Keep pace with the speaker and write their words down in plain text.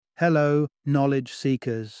Hello, knowledge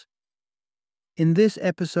seekers. In this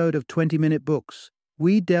episode of 20-Minute Books,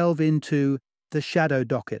 we delve into The Shadow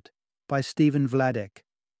Docket by Stephen Vladek.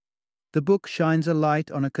 The book shines a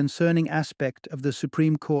light on a concerning aspect of the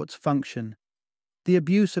Supreme Court's function, the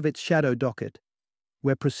abuse of its shadow docket,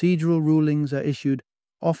 where procedural rulings are issued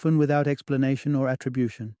often without explanation or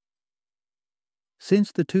attribution.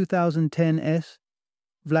 Since the 2010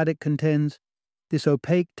 Vladek contends, this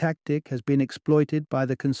opaque tactic has been exploited by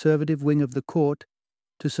the conservative wing of the court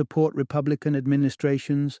to support Republican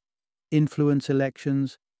administrations, influence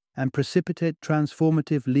elections, and precipitate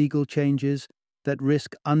transformative legal changes that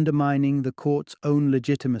risk undermining the court's own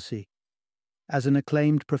legitimacy. As an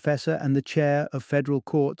acclaimed professor and the chair of federal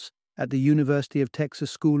courts at the University of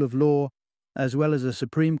Texas School of Law, as well as a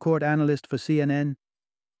Supreme Court analyst for CNN,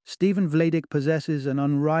 Stephen Vladek possesses an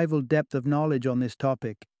unrivaled depth of knowledge on this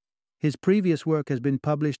topic. His previous work has been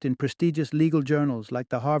published in prestigious legal journals like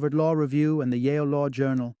the Harvard Law Review and the Yale Law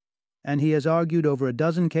Journal, and he has argued over a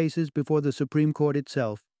dozen cases before the Supreme Court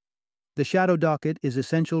itself. The Shadow Docket is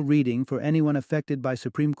essential reading for anyone affected by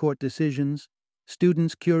Supreme Court decisions,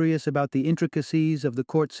 students curious about the intricacies of the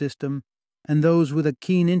court system, and those with a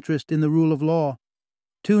keen interest in the rule of law.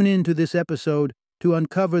 Tune in to this episode to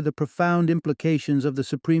uncover the profound implications of the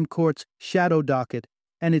Supreme Court's Shadow Docket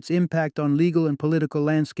and its impact on legal and political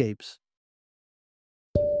landscapes.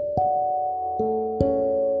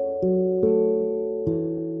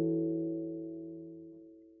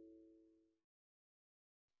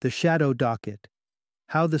 The Shadow Docket: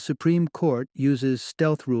 How the Supreme Court Uses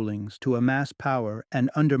Stealth Rulings to Amass Power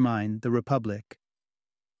and Undermine the Republic.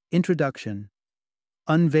 Introduction.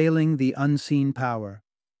 Unveiling the Unseen Power: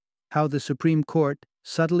 How the Supreme Court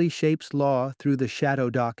Subtly Shapes Law Through the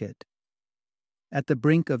Shadow Docket. At the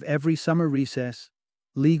brink of every summer recess,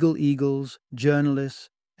 legal eagles, journalists,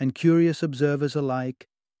 and curious observers alike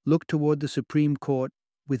look toward the Supreme Court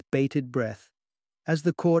with bated breath. As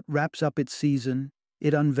the court wraps up its season,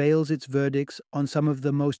 it unveils its verdicts on some of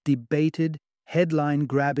the most debated,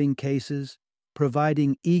 headline-grabbing cases,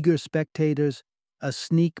 providing eager spectators a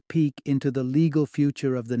sneak peek into the legal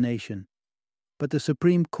future of the nation. But the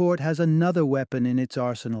Supreme Court has another weapon in its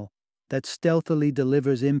arsenal that stealthily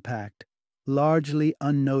delivers impact, largely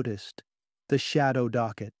unnoticed: the Shadow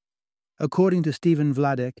Docket. According to Stephen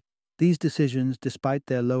Vladek, these decisions, despite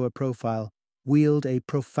their lower profile, wield a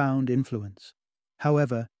profound influence.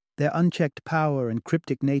 However, their unchecked power and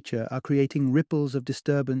cryptic nature are creating ripples of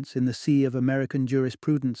disturbance in the sea of American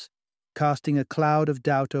jurisprudence, casting a cloud of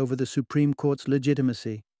doubt over the Supreme Court's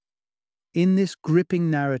legitimacy. In this gripping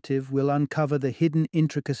narrative, we'll uncover the hidden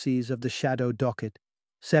intricacies of the Shadow Docket,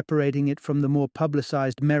 separating it from the more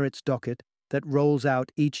publicized Merits Docket that rolls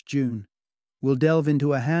out each June. We'll delve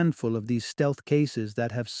into a handful of these stealth cases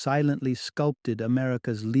that have silently sculpted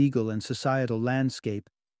America's legal and societal landscape,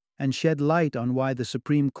 and shed light on why the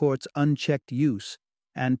Supreme Court's unchecked use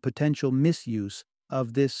and potential misuse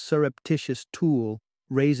of this surreptitious tool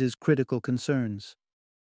raises critical concerns.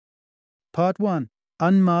 Part 1.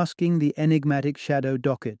 Unmasking the Enigmatic Shadow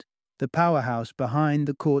Docket, the powerhouse behind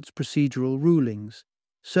the court's procedural rulings.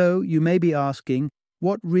 So, you may be asking,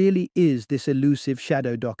 what really is this elusive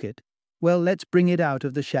Shadow Docket? Well, let's bring it out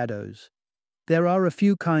of the shadows. There are a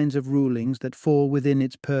few kinds of rulings that fall within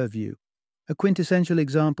its purview. A quintessential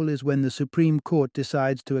example is when the Supreme Court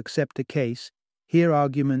decides to accept a case, hear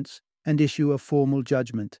arguments, and issue a formal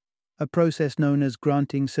judgment, a process known as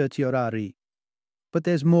granting certiorari. But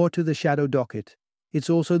there's more to the Shadow Docket. It's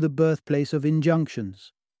also the birthplace of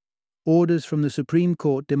injunctions. Orders from the Supreme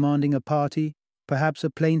Court demanding a party, perhaps a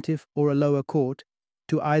plaintiff or a lower court,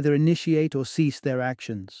 to either initiate or cease their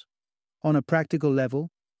actions. On a practical level,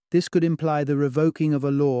 this could imply the revoking of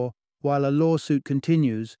a law while a lawsuit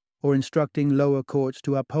continues, or instructing lower courts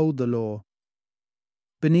to uphold the law.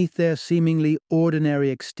 Beneath their seemingly ordinary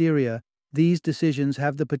exterior, these decisions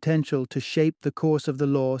have the potential to shape the course of the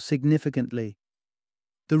law significantly.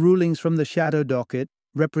 The rulings from the Shadow Docket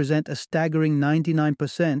represent a staggering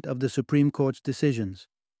 99% of the Supreme Court's decisions.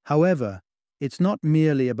 However, it's not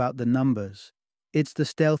merely about the numbers. It's the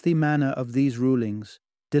stealthy manner of these rulings,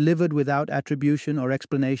 delivered without attribution or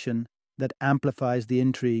explanation, that amplifies the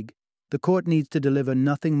intrigue. The court needs to deliver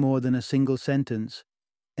nothing more than a single sentence,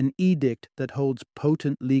 an edict that holds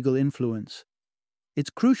potent legal influence. It's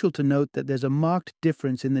crucial to note that there's a marked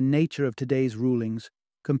difference in the nature of today's rulings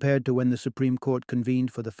compared to when the Supreme Court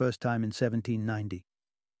convened for the first time in 1790.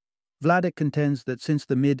 Vladek contends that since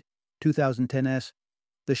the mid-2010s,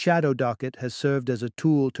 the Shadow Docket has served as a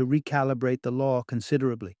tool to recalibrate the law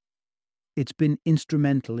considerably. It's been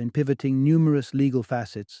instrumental in pivoting numerous legal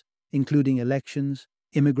facets, including elections,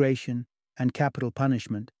 immigration, and capital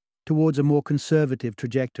punishment, towards a more conservative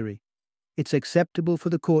trajectory. It's acceptable for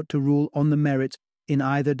the court to rule on the merits in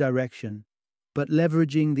either direction, but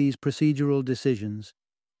leveraging these procedural decisions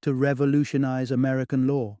to revolutionize American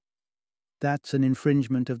law. That's an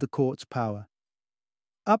infringement of the court's power.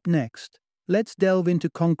 Up next, let's delve into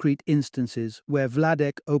concrete instances where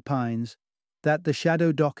Vladek opines that the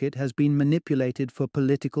shadow docket has been manipulated for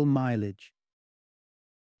political mileage.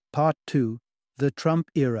 Part 2. The Trump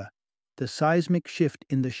Era. The seismic shift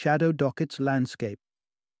in the shadow docket's landscape.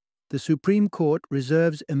 The Supreme Court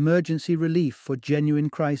reserves emergency relief for genuine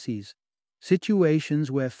crises, situations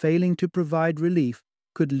where failing to provide relief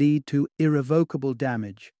could lead to irrevocable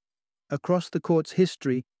damage. Across the court's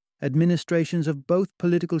history, administrations of both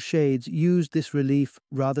political shades used this relief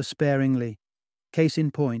rather sparingly. Case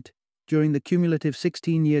in point, during the cumulative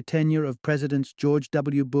 16-year tenure of Presidents George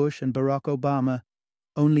W. Bush and Barack Obama,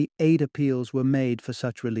 only 8 appeals were made for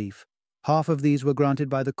such relief. Half of these were granted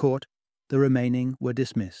by the court, the remaining were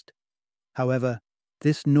dismissed. However,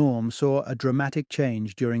 this norm saw a dramatic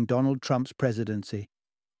change during Donald Trump's presidency.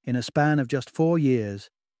 In a span of just 4 years,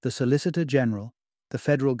 the Solicitor General, the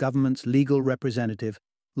federal government's legal representative,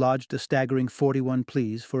 lodged a staggering 41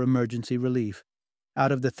 pleas for emergency relief.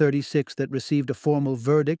 Out of the 36 that received a formal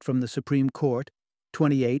verdict from the Supreme Court,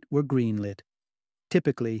 28 were greenlit.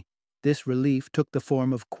 Typically, this relief took the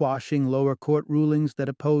form of quashing lower court rulings that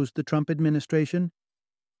opposed the Trump administration.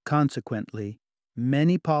 Consequently,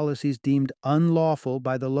 many policies deemed unlawful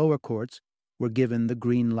by the lower courts were given the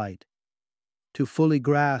green light. To fully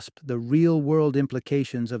grasp the real-world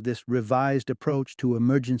implications of this revised approach to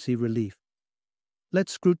emergency relief,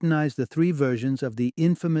 let's scrutinize the 3 versions of the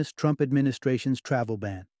infamous Trump administration's travel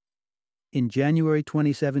ban. In January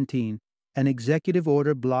 2017, an executive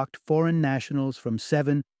order blocked foreign nationals from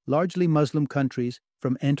 7 largely Muslim countries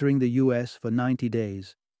from entering the U.S. for 90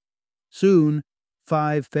 days. Soon,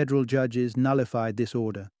 5 federal judges nullified this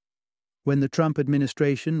order. When the Trump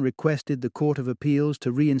administration requested the Court of Appeals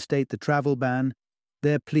to reinstate the travel ban,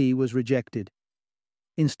 their plea was rejected.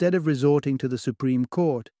 Instead of resorting to the Supreme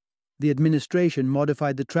Court, the administration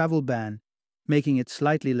modified the travel ban, making it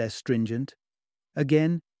slightly less stringent.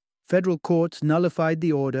 Again, federal courts nullified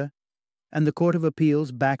the order, and the Court of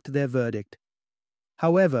Appeals backed their verdict.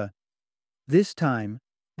 However, this time,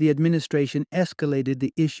 the administration escalated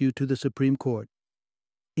the issue to the Supreme Court.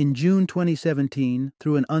 In June 2017,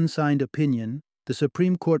 through an unsigned opinion, the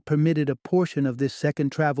Supreme Court permitted a portion of this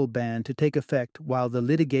second travel ban to take effect while the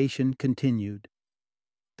litigation continued.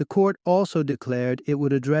 The court also declared it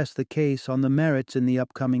would address the case on the merits in the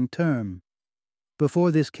upcoming term. Before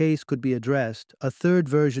this case could be addressed, a 3rd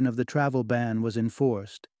version of the travel ban was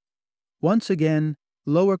enforced. Once again,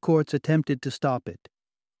 lower courts attempted to stop it.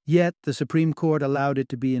 Yet, the Supreme Court allowed it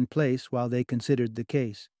to be in place while they considered the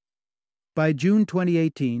case. By June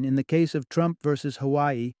 2018, in the case of Trump versus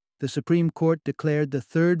Hawaii, the Supreme Court declared the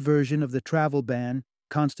 3rd version of the travel ban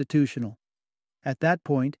constitutional. At that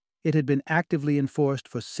point, it had been actively enforced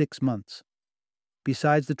for 6 months.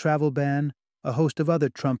 Besides the travel ban, a host of other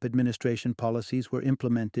Trump administration policies were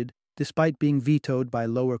implemented, despite being vetoed by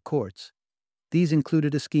lower courts. These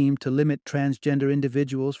included a scheme to limit transgender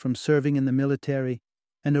individuals from serving in the military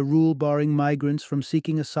and a rule barring migrants from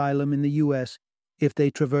seeking asylum in the U.S. if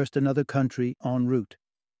they traversed another country en route.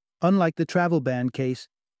 Unlike the travel ban case,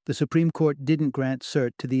 the Supreme Court didn't grant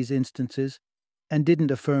cert to these instances and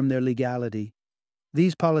didn't affirm their legality.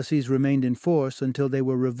 These policies remained in force until they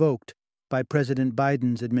were revoked by President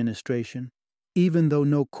Biden's administration, even though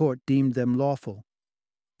no court deemed them lawful.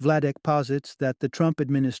 Vladek posits that the Trump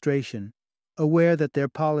administration, aware that their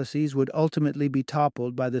policies would ultimately be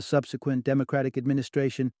toppled by the subsequent Democratic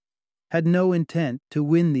administration, had no intent to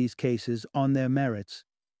win these cases on their merits.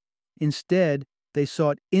 Instead, they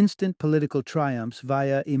sought instant political triumphs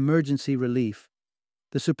via emergency relief.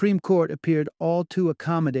 The Supreme Court appeared all too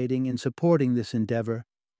accommodating in supporting this endeavor,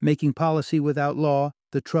 making policy without law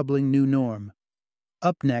the troubling new norm.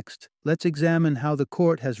 Up next, let's examine how the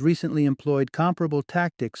court has recently employed comparable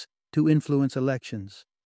tactics to influence elections.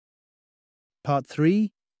 Part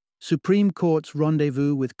 3. Supreme Court's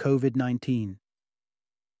Rendezvous with COVID-19.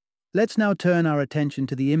 Let's now turn our attention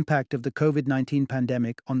to the impact of the COVID-19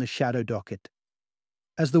 pandemic on the shadow docket.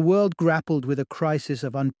 As the world grappled with a crisis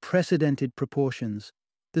of unprecedented proportions,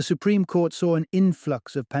 the Supreme Court saw an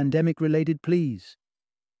influx of pandemic-related pleas.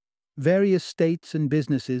 Various states and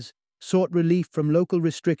businesses sought relief from local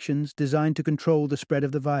restrictions designed to control the spread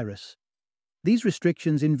of the virus. These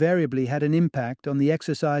restrictions invariably had an impact on the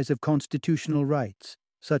exercise of constitutional rights,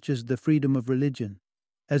 such as the freedom of religion.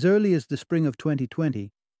 As early as the spring of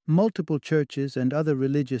 2020, Multiple churches and other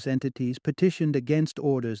religious entities petitioned against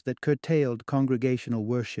orders that curtailed congregational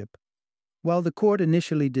worship. While the court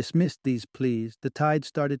initially dismissed these pleas, the tide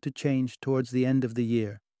started to change towards the end of the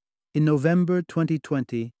year. In November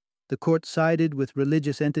 2020, the court sided with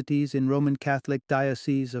religious entities in Roman Catholic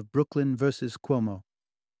Diocese of Brooklyn versus Cuomo.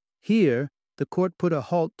 Here, the court put a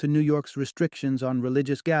halt to New York's restrictions on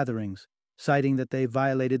religious gatherings, citing that they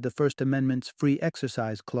violated the First Amendment's free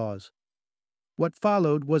exercise clause. What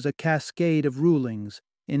followed was a cascade of rulings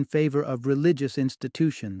in favor of religious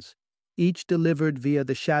institutions, each delivered via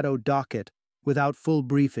the shadow docket without full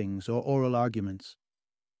briefings or oral arguments.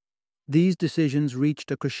 These decisions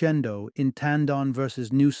reached a crescendo in Tandon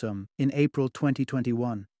versus Newsom in April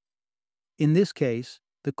 2021. In this case,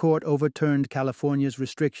 the court overturned California's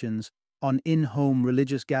restrictions on in-home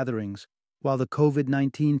religious gatherings while the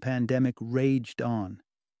COVID-19 pandemic raged on.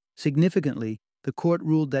 Significantly, the court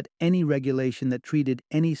ruled that any regulation that treated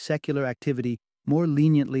any secular activity more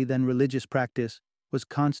leniently than religious practice was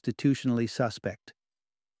constitutionally suspect.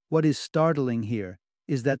 What is startling here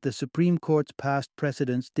is that the Supreme Court's past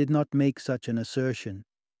precedents did not make such an assertion.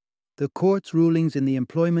 The court's rulings in the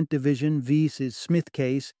Employment Division vs. Smith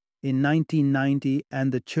case in 1990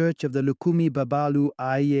 and the Church of the Lukumi Babalu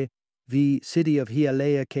Aye v. City of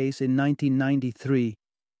Hialeah case in 1993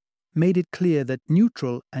 made it clear that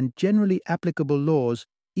neutral and generally applicable laws,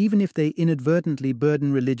 even if they inadvertently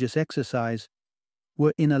burden religious exercise,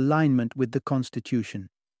 were in alignment with the Constitution.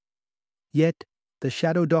 Yet, the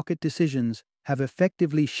shadow docket decisions have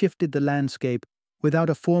effectively shifted the landscape without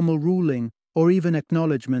a formal ruling or even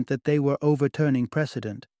acknowledgement that they were overturning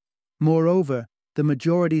precedent. Moreover, the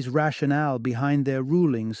majority's rationale behind their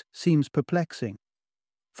rulings seems perplexing.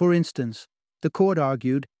 For instance, the court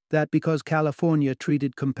argued that because California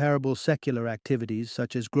treated comparable secular activities,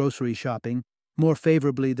 such as grocery shopping, more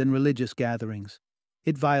favorably than religious gatherings,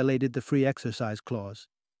 it violated the free exercise clause.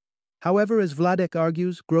 However, as Vladek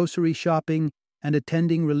argues, grocery shopping and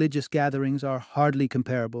attending religious gatherings are hardly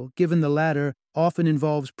comparable, given the latter often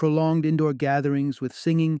involves prolonged indoor gatherings with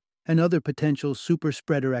singing and other potential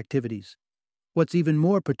super-spreader activities. What's even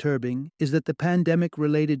more perturbing is that the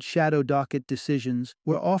pandemic-related shadow docket decisions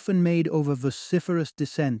were often made over vociferous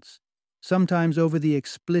dissents, sometimes over the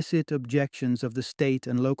explicit objections of the state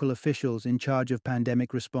and local officials in charge of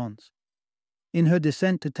pandemic response. In her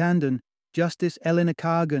dissent to Tandon, Justice Elena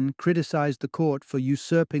Kagan criticized the court for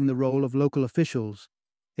usurping the role of local officials,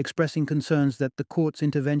 expressing concerns that the court's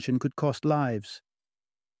intervention could cost lives.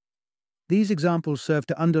 These examples serve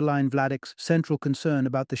to underline Vladek's central concern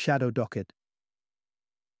about the shadow docket.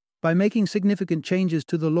 By making significant changes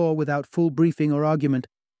to the law without full briefing or argument,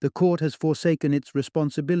 the court has forsaken its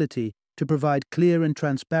responsibility to provide clear and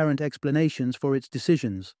transparent explanations for its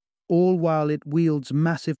decisions, all while it wields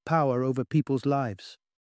massive power over people's lives.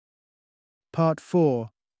 Part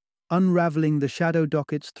 4. Unraveling the shadow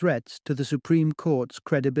docket's threats to the Supreme Court's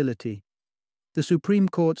credibility. The Supreme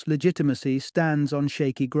Court's legitimacy stands on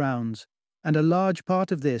shaky grounds, and a large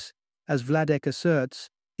part of this, as Vladek asserts,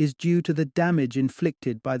 is due to the damage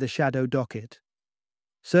inflicted by the shadow docket.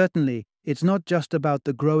 Certainly, it's not just about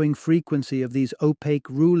the growing frequency of these opaque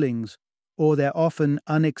rulings or their often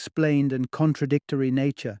unexplained and contradictory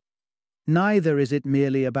nature. Neither is it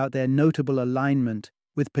merely about their notable alignment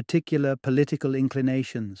with particular political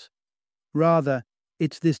inclinations. Rather,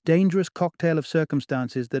 it's this dangerous cocktail of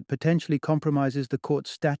circumstances that potentially compromises the court's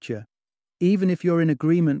stature. Even if you're in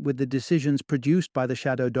agreement with the decisions produced by the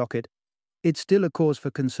shadow docket, it's still a cause for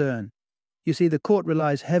concern. You see, the court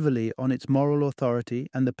relies heavily on its moral authority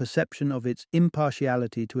and the perception of its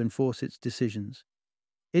impartiality to enforce its decisions.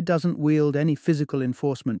 It doesn't wield any physical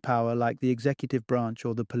enforcement power like the executive branch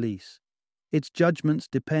or the police. Its judgments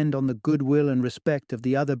depend on the goodwill and respect of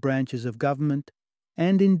the other branches of government,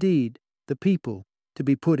 and indeed, the people, to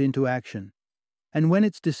be put into action. And when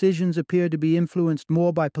its decisions appear to be influenced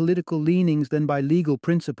more by political leanings than by legal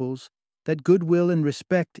principles, that goodwill and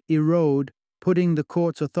respect erode, putting the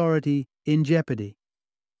court's authority in jeopardy.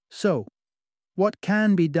 So, what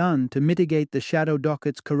can be done to mitigate the shadow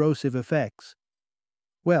docket's corrosive effects?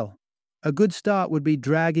 Well, a good start would be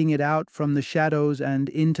dragging it out from the shadows and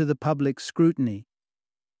into the public scrutiny.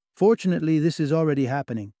 Fortunately, this is already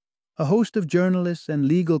happening. A host of journalists and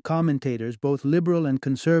legal commentators, both liberal and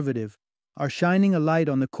conservative, are shining a light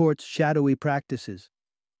on the court's shadowy practices.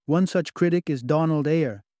 One such critic is Donald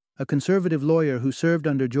Ayer, a conservative lawyer who served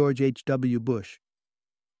under George H.W. Bush.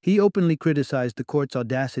 He openly criticized the court's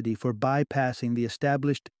audacity for bypassing the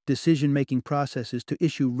established decision-making processes to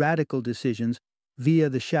issue radical decisions via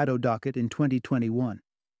the shadow docket in 2021.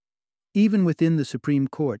 Even within the Supreme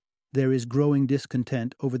Court, there is growing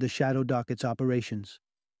discontent over the shadow docket's operations.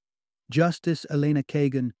 Justice Elena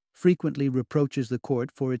Kagan frequently reproaches the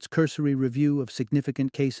court for its cursory review of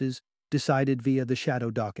significant cases decided via the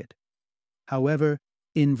shadow docket. However,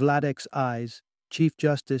 in Vladek's eyes, Chief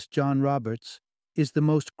Justice John Roberts is the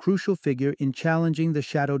most crucial figure in challenging the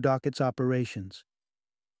shadow docket's operations.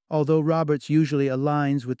 Although Roberts usually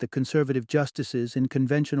aligns with the conservative justices in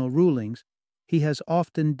conventional rulings, he has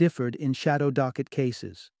often differed in shadow docket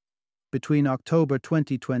cases. Between October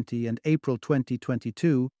 2020 and April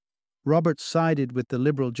 2022, Roberts sided with the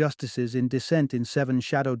liberal justices in dissent in 7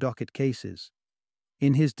 shadow docket cases.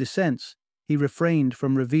 In his dissents, he refrained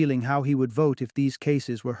from revealing how he would vote if these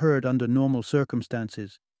cases were heard under normal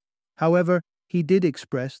circumstances. However, he did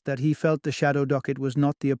express that he felt the shadow docket was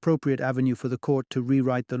not the appropriate avenue for the court to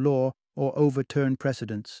rewrite the law or overturn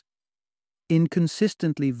precedents. In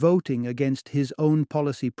consistently voting against his own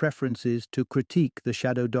policy preferences to critique the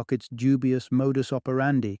shadow docket's dubious modus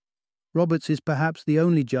operandi, Roberts is perhaps the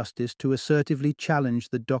only justice to assertively challenge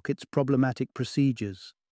the docket's problematic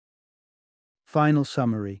procedures. Final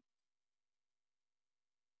summary.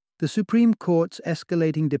 The Supreme Court's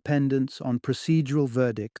escalating dependence on procedural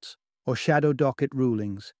verdicts, or shadow docket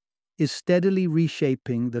rulings, is steadily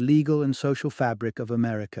reshaping the legal and social fabric of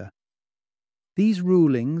America. These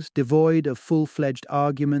rulings, devoid of full-fledged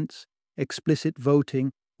arguments, explicit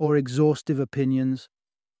voting, or exhaustive opinions,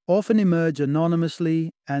 often emerge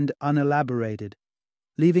anonymously and unelaborated,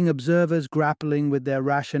 leaving observers grappling with their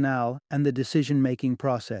rationale and the decision-making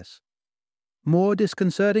process. More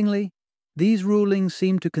disconcertingly, these rulings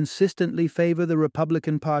seem to consistently favor the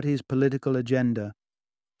Republican Party's political agenda,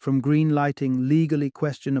 from green-lighting legally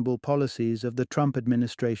questionable policies of the Trump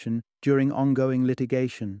administration during ongoing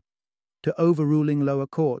litigation, to overruling lower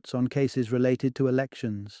courts on cases related to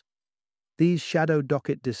elections. These shadow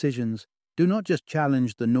docket decisions do not just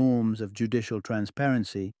challenge the norms of judicial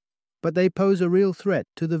transparency, but they pose a real threat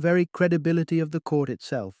to the very credibility of the court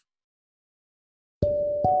itself.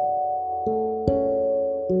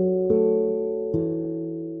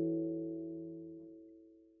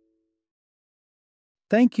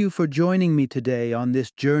 Thank you for joining me today on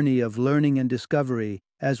this journey of learning and discovery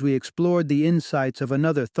as we explored the insights of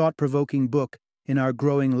another thought-provoking book in our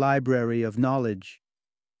growing library of knowledge.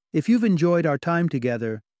 If you've enjoyed our time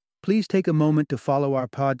together, please take a moment to follow our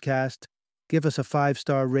podcast, give us a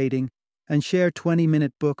 5-star rating, and share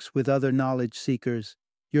 20-minute books with other knowledge seekers.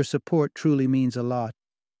 Your support truly means a lot.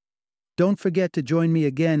 Don't forget to join me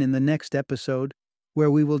again in the next episode,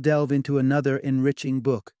 where we will delve into another enriching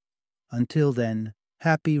book. Until then,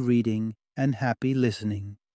 happy reading and happy listening.